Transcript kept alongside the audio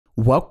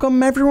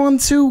Welcome everyone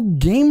to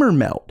Gamer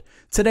Melt.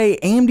 Today,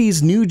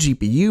 AMD's new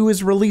GPU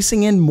is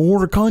releasing in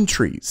more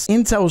countries.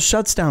 Intel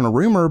shuts down a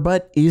rumor,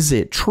 but is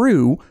it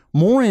true?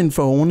 More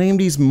info on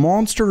AMD's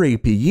monster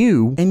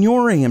APU, and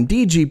your AMD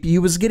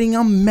GPU is getting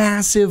a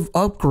massive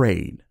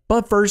upgrade.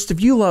 But first, if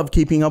you love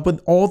keeping up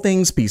with all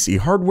things PC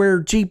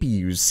hardware,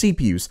 GPUs,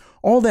 CPUs,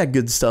 all that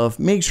good stuff,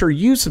 make sure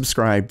you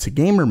subscribe to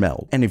Gamer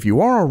Melt. And if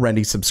you are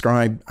already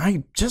subscribed,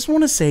 I just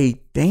want to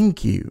say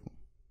thank you.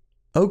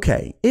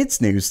 Okay, it's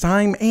news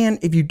time, and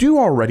if you do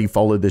already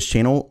follow this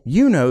channel,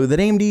 you know that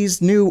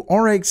AMD's new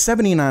RX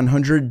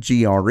 7900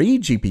 GRE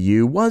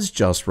GPU was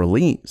just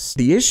released.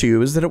 The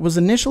issue is that it was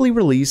initially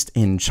released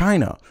in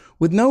China,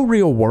 with no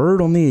real word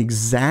on the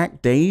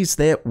exact days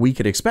that we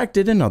could expect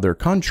it in other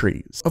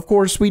countries. Of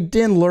course, we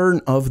did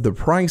learn of the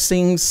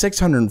pricing,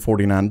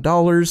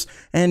 $649,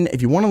 and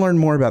if you want to learn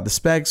more about the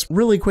specs,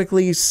 really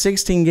quickly,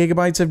 16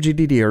 gigabytes of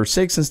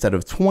GDDR6 instead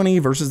of 20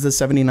 versus the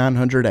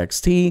 7900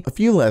 XT, a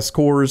few less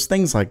cores,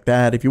 things like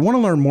that. If you want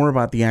to learn more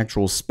about the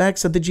actual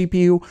specs of the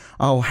GPU,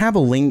 I'll have a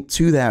link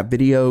to that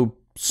video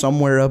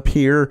somewhere up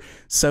here,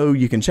 so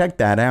you can check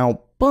that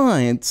out.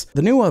 But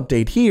the new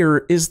update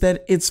here is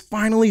that it's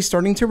finally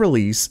starting to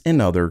release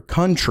in other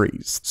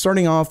countries.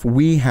 Starting off,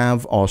 we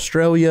have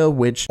Australia,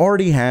 which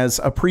already has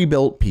a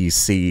pre-built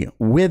PC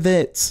with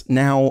it.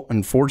 Now,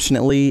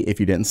 unfortunately, if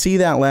you didn't see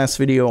that last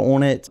video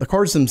on it, the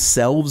cards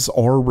themselves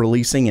are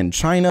releasing in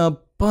China,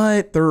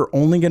 but they're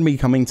only going to be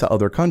coming to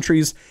other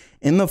countries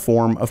in the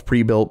form of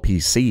pre-built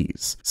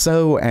PCs.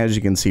 So as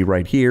you can see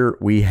right here,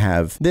 we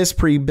have this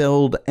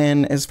pre-build,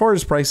 and as far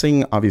as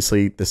pricing,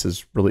 obviously this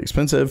is really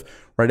expensive,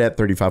 right at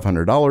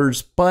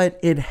 $3,500, but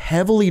it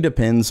heavily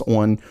depends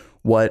on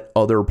what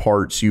other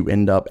parts you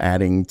end up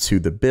adding to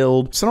the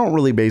build. So don't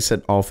really base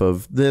it off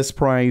of this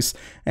price.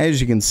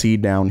 As you can see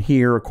down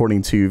here,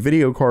 according to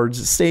video cards,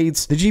 it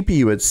states the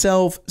GPU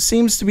itself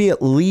seems to be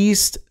at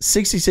least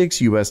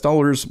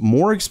 $66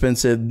 more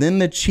expensive than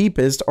the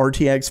cheapest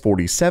RTX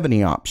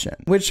 4070 option,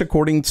 which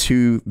according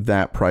to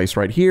that price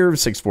right here,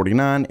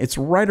 $649, it's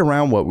right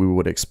around what we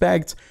would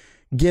expect,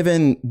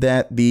 given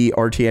that the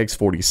RTX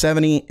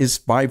 4070 is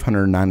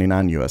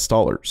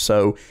 $599.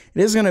 So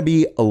it is going to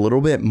be a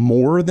little bit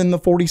more than the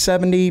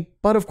 4070,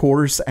 but of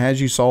course, as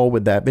you saw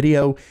with that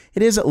video,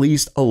 it is at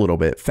least a little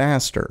bit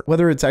faster.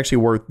 Whether it's actually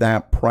worth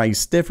that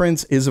price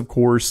difference is of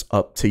course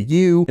up to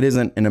you. It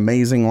isn't an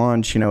amazing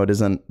launch, it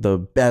isn't the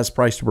best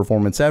price to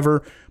performance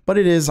ever, but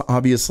it is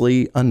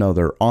obviously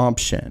another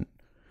option.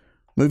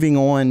 Moving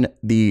on,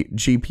 the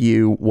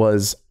GPU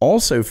was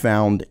also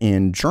found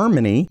in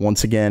Germany.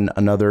 Once again,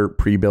 another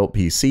pre-built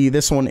PC.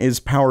 This one is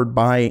powered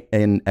by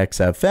an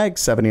XFX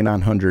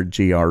 7900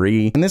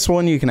 GRE. And this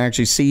one, you can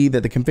actually see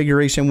that the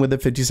configuration with the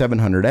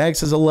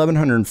 5700X is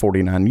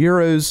 1149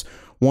 euros.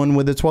 One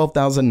with a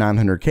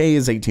 12,900K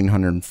is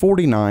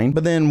 1,849,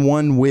 but then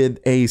one with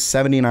a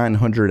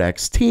 7900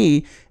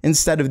 XT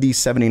instead of the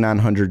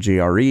 7900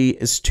 GRE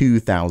is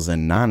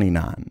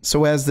 2,099.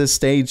 So as this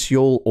states,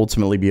 you'll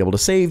ultimately be able to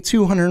save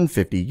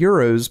 250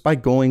 euros by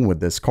going with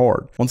this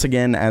card. Once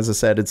again, as I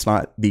said, it's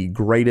not the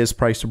greatest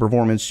price to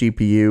performance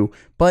GPU,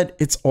 but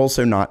it's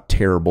also not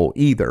terrible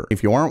either.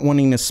 If you aren't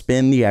wanting to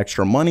spend the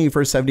extra money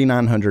for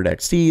 7900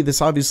 XT, this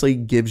obviously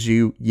gives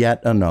you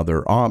yet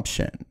another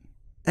option.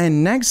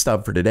 And next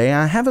up for today,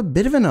 I have a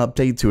bit of an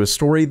update to a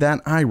story that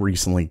I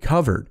recently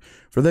covered.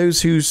 For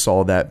those who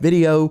saw that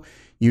video,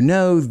 you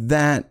know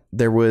that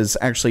there was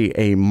actually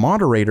a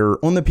moderator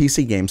on the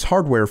PC Games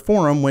Hardware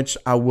forum, which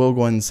I will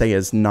go ahead and say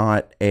is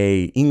not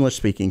a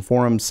English-speaking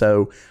forum,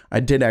 so I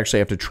did actually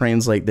have to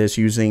translate this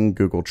using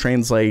Google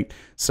Translate,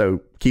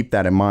 so keep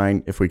that in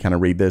mind if we kind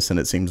of read this and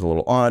it seems a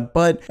little odd.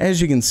 But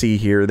as you can see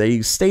here,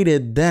 they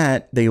stated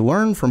that they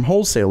learned from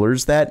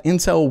wholesalers that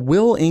Intel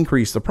will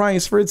increase the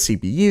price for its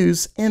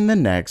CPUs in the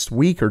next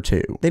week or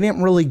two. They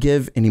didn't really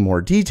give any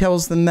more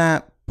details than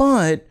that,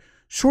 but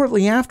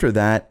shortly after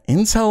that,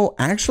 Intel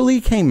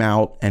actually came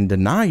out and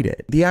denied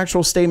it. The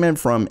actual statement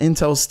from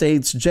Intel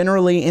states,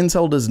 generally,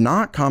 Intel does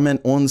not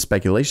comment on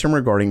speculation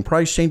regarding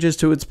price changes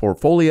to its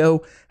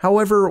portfolio.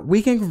 However,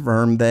 we can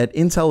confirm that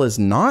Intel has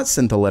not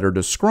sent the letter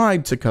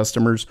described to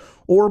customers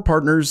or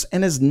partners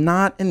and has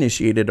not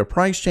initiated a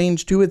price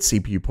change to its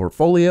CPU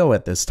portfolio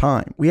at this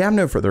time. We have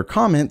no further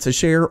comment to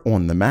share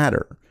on the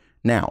matter.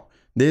 Now,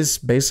 this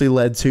basically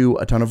led to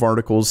a ton of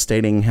articles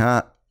stating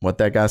what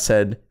that guy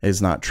said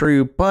is not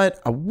true, but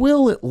I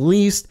will at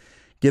least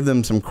give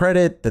them some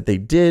credit that they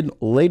did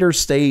later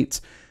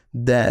state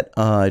that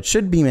it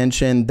should be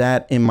mentioned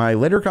that in my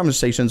later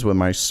conversations with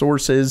my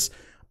sources,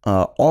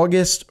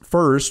 August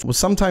 1st was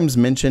sometimes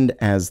mentioned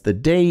as the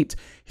date.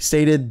 He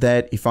stated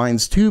that he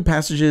finds two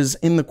passages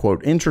in the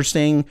quote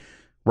interesting.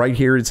 Right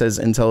here, it says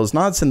Intel has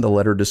not sent the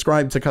letter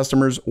described to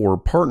customers or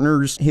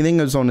partners. He then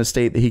goes on to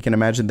state that he can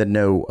imagine that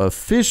no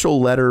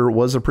official letter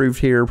was approved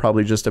here,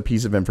 probably just a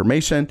piece of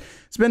information.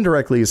 It's been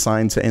directly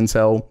assigned to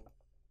Intel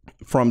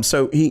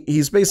so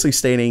he's basically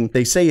stating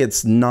they say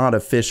it's not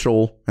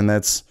official, and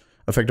that's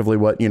effectively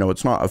what,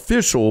 it's not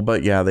official,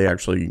 but yeah, they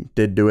actually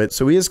did do it.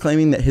 So he is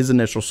claiming that his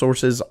initial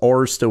sources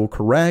are still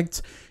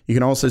correct. You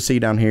can also see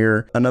down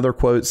here, another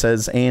quote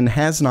says, and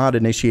has not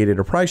initiated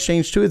a price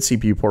change to its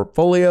CPU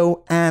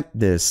portfolio at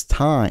this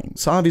time.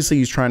 So obviously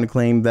he's trying to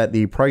claim that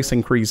the price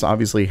increase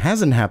obviously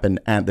hasn't happened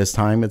at this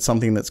time. It's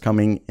something that's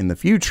coming in the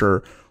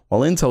future,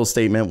 while Intel's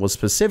statement was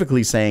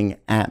specifically saying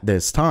at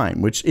this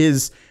time, which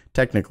is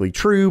technically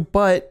true,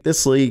 but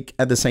this leak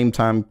at the same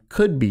time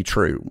could be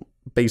true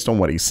based on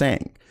what he's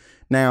saying.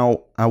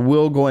 Now, I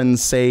will go ahead and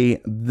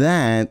say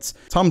that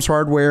Tom's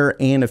Hardware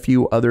and a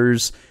few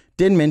others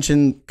did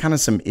mention kind of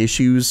some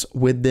issues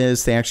with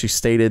this. They actually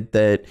stated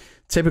that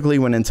typically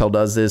when Intel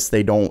does this,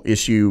 they don't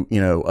issue,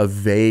 a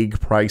vague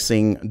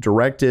pricing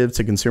directive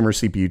to consumer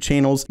CPU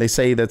channels. They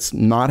say that's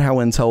not how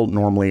Intel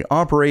normally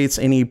operates.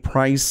 Any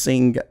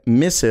pricing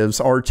missives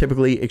are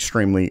typically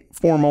extremely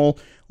formal,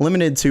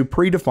 limited to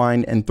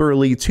predefined and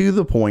thoroughly to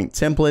the point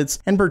templates,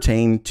 and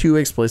pertain to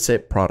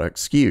explicit product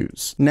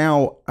SKUs.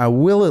 Now, I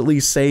will at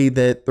least say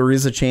that there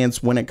is a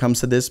chance when it comes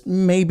to this,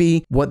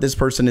 maybe what this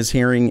person is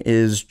hearing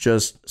is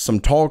just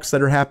some talks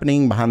that are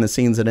happening behind the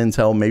scenes at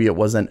Intel. Maybe it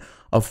wasn't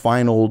a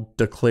final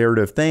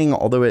declarative thing,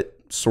 although it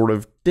sort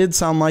of did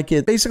sound like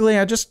it. Basically,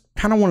 I just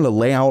kind of wanted to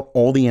lay out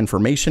all the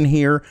information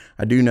here.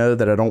 I do know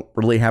that I don't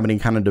really have any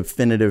kind of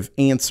definitive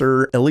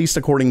answer. At least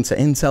according to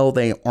Intel,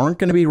 they aren't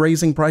going to be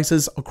raising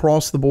prices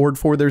across the board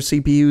for their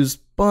CPUs,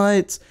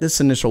 but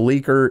this initial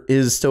leaker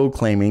is still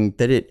claiming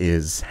that it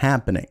is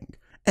happening.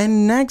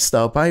 And next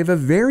up, I have a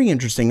very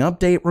interesting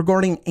update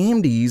regarding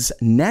AMD's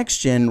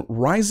next-gen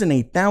Ryzen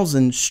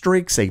 8000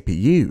 Strix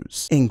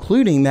APUs,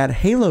 including that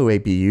Halo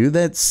APU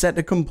that's set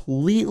to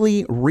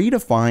completely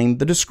redefine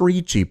the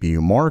discrete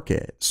GPU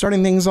market.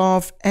 Starting things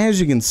off,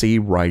 as you can see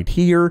right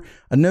here,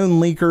 a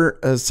known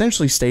leaker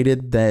essentially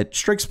stated that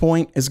Strix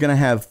Point is going to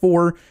have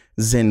 4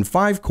 Zen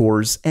 5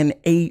 cores and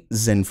 8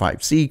 Zen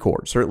 5C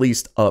cores, or at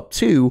least up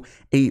to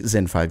 8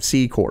 Zen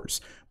 5C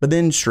cores. But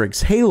then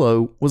Strix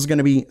Halo was going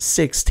to be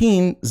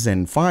 16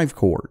 Zen 5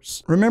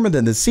 cores. Remember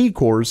that the C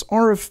cores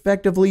are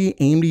effectively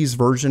AMD's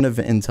version of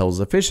Intel's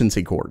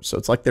efficiency cores, so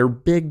it's like their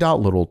big dot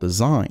little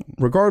design.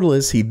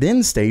 Regardless, he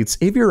then states,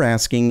 if you're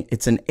asking,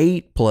 it's an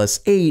 8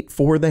 plus 8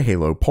 for the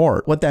Halo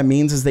part. What that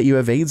means is that you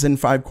have 8 Zen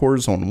 5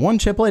 cores on one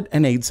chiplet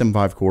and 8 Zen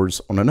 5 cores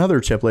on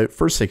another chiplet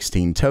for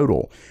 16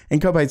 total.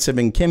 And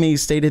Cobite7 Kimmy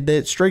stated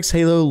that Strix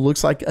Halo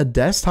looks like a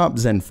desktop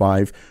Zen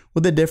 5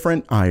 with a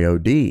different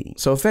IOD.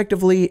 So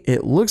effectively,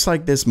 it looks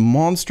like this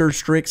monster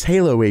Strix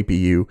Halo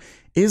APU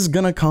is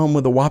gonna come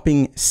with a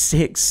whopping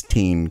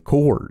 16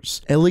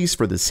 cores, at least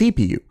for the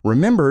CPU.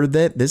 Remember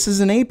that this is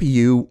an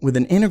APU with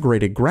an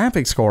integrated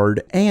graphics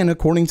card, and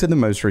according to the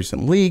most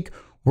recent leak,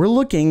 we're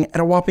looking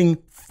at a whopping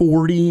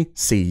 40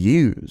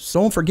 CUs.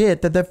 Don't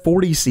forget that that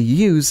 40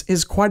 CUs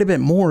is quite a bit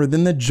more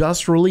than the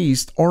just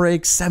released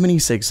RX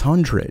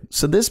 7600.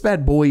 So this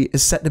bad boy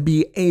is set to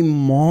be a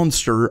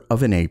monster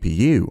of an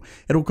APU.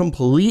 It'll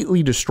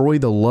completely destroy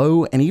the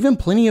low and even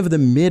plenty of the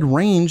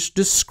mid-range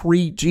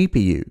discrete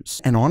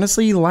GPUs. And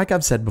honestly, like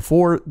I've said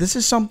before, this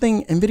is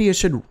something NVIDIA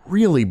should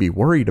really be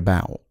worried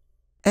about.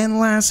 And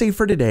lastly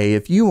for today,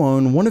 if you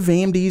own one of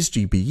AMD's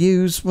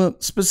GPUs, well,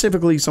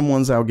 specifically some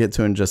ones I'll get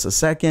to in just a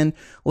second,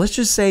 let's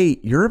just say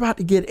you're about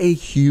to get a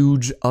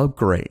huge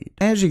upgrade.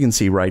 As you can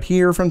see right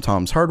here from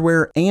Tom's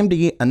Hardware,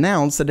 AMD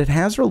announced that it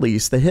has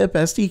released the HIP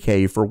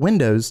SDK for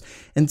Windows,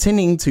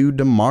 intending to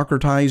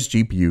democratize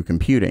GPU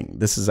computing.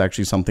 This is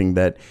actually something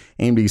that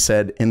AMD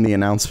said in the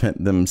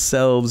announcement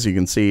themselves. You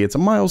can see it's a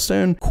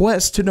milestone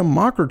quest to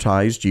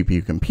democratize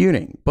GPU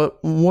computing.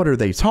 But what are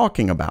they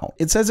talking about?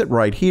 It says it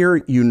right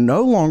here, you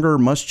no longer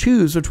must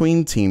choose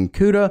between Team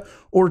CUDA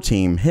or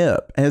Team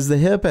HIP, as the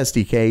HIP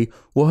SDK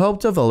will help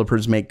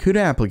developers make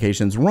CUDA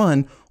applications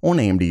run on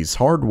AMD's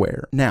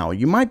hardware. Now,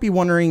 you might be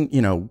wondering,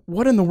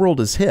 what in the world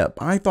is HIP?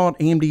 I thought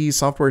AMD's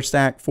software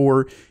stack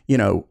for,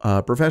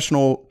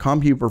 professional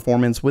compute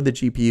performance with the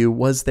GPU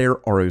was their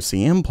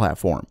ROCm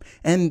platform,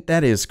 and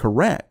that is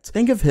correct.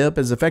 Think of HIP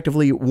as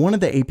effectively one of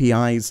the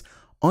APIs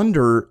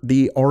under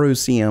the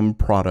ROCm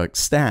product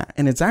stack,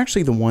 and it's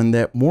actually the one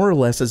that more or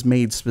less is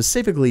made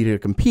specifically to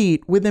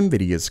compete with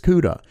NVIDIA's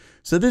CUDA.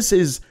 So this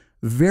is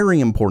very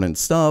important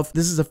stuff.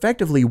 This is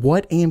effectively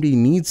what AMD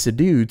needs to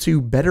do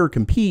to better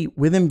compete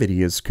with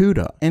NVIDIA's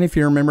CUDA. And if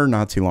you remember,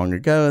 not too long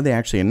ago, they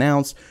actually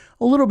announced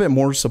a little bit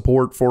more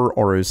support for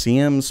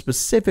ROCm,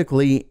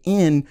 specifically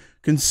in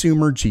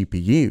consumer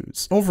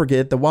GPUs. Don't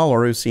forget that while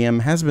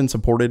ROCm has been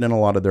supported in a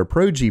lot of their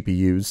pro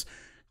GPUs,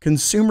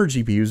 consumer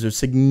GPUs are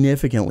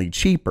significantly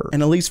cheaper,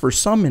 and at least for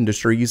some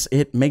industries,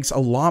 it makes a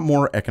lot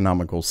more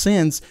economical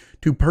sense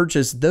to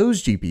purchase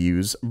those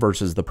GPUs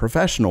versus the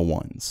professional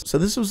ones. So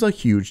this was a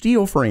huge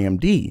deal for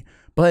AMD,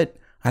 but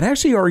I'd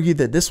actually argue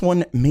that this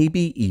one may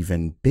be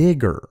even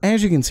bigger.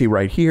 As you can see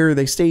right here,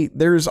 they state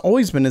there's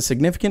always been a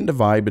significant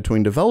divide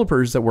between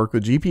developers that work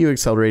with GPU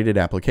accelerated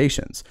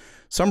applications.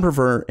 Some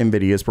prefer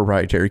NVIDIA's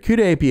proprietary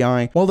CUDA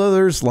API, while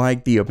others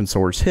like the open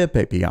source HIP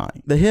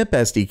API. The HIP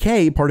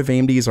SDK, part of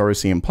AMD's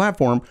ROCm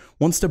platform,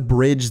 wants to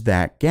bridge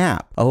that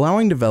gap,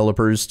 allowing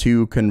developers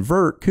to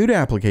convert CUDA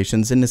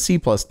applications into C++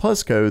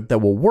 code that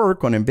will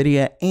work on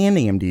NVIDIA and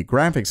AMD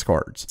graphics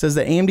cards. It says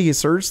that AMD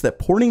asserts that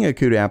porting a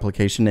CUDA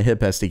application to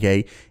HIP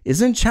SDK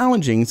isn't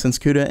challenging since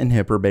CUDA and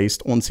HIP are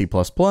based on C++.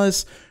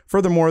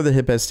 Furthermore, the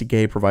HIP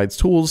SDK provides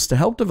tools to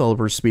help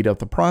developers speed up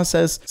the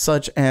process,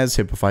 such as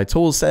Hipify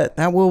toolset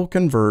that will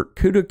convert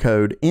CUDA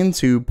code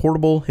into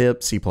portable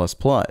HIP C++.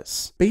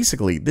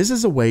 Basically, this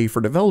is a way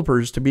for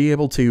developers to be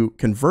able to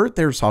convert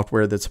their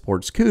software that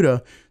supports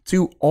CUDA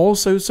to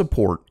also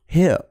support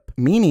HIP,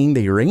 meaning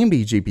that your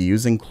AMD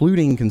GPUs,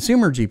 including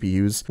consumer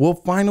GPUs, will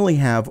finally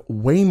have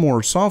way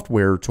more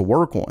software to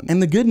work on.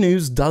 And the good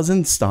news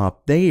doesn't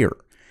stop there.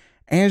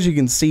 As you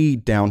can see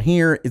down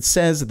here, it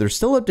says that they're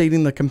still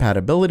updating the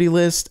compatibility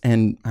list,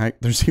 and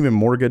there's even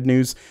more good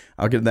news.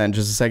 I'll get to that in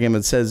just a second. But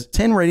it says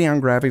 10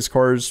 Radeon graphics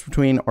cards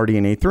between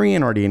RDNA 3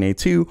 and RDNA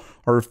 2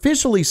 are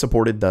officially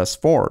supported thus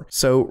far.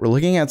 So we're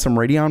looking at some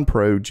Radeon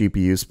Pro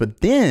GPUs,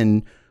 but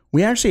then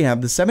we actually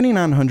have the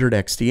 7900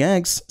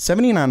 XTX,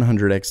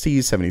 7900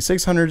 XT,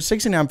 7600,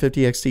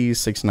 6950 XT,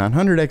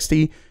 6900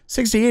 XT,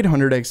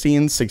 6800 XT,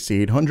 and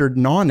 6800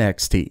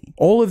 non-XT.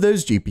 All of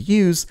those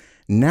GPUs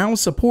now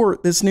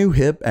support this new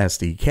HIP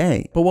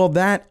SDK. But while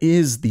that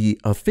is the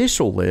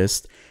official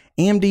list,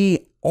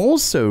 AMD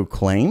also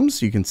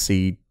claims, you can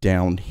see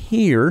down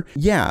here,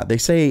 they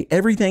say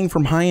everything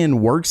from high-end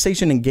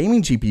workstation and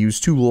gaming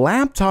GPUs to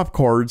laptop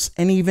cards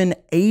and even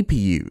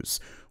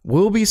APUs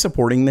will be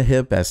supporting the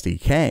HIP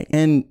SDK.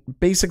 And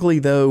basically,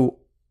 though,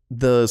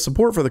 the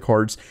support for the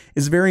cards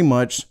is very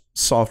much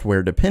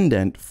software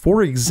dependent.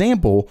 For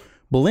example,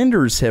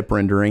 Blender's HIP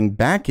rendering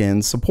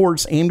backend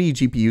supports AMD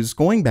GPUs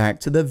going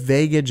back to the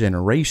Vega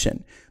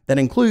generation. That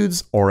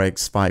includes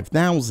RX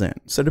 5000.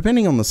 So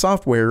depending on the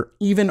software,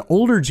 even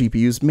older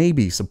GPUs may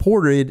be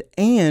supported,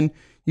 and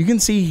you can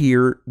see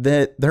here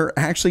that they're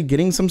actually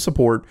getting some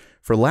support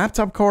for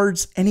laptop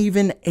cards and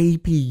even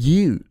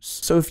APUs.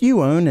 So if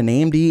you own an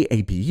AMD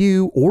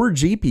APU or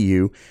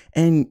GPU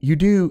and you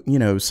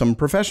do, some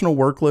professional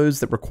workloads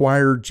that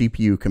require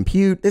GPU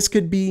compute, this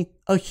could be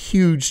a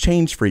huge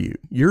change for you.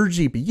 Your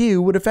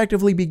GPU would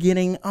effectively be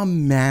getting a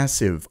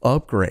massive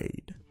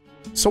upgrade.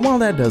 So while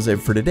that does it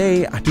for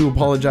today, I do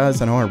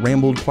apologize. I know I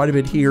rambled quite a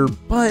bit here,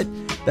 but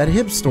that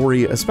HIP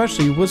story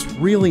especially was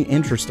really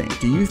interesting.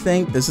 Do you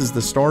think this is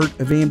the start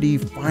of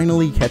AMD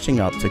finally catching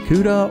up to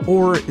CUDA,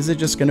 or is it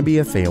just going to be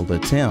a failed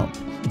attempt?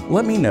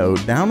 Let me know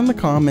down in the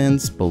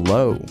comments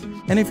below.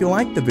 And if you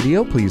liked the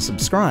video, please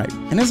subscribe.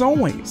 And as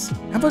always,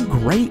 have a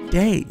great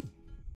day.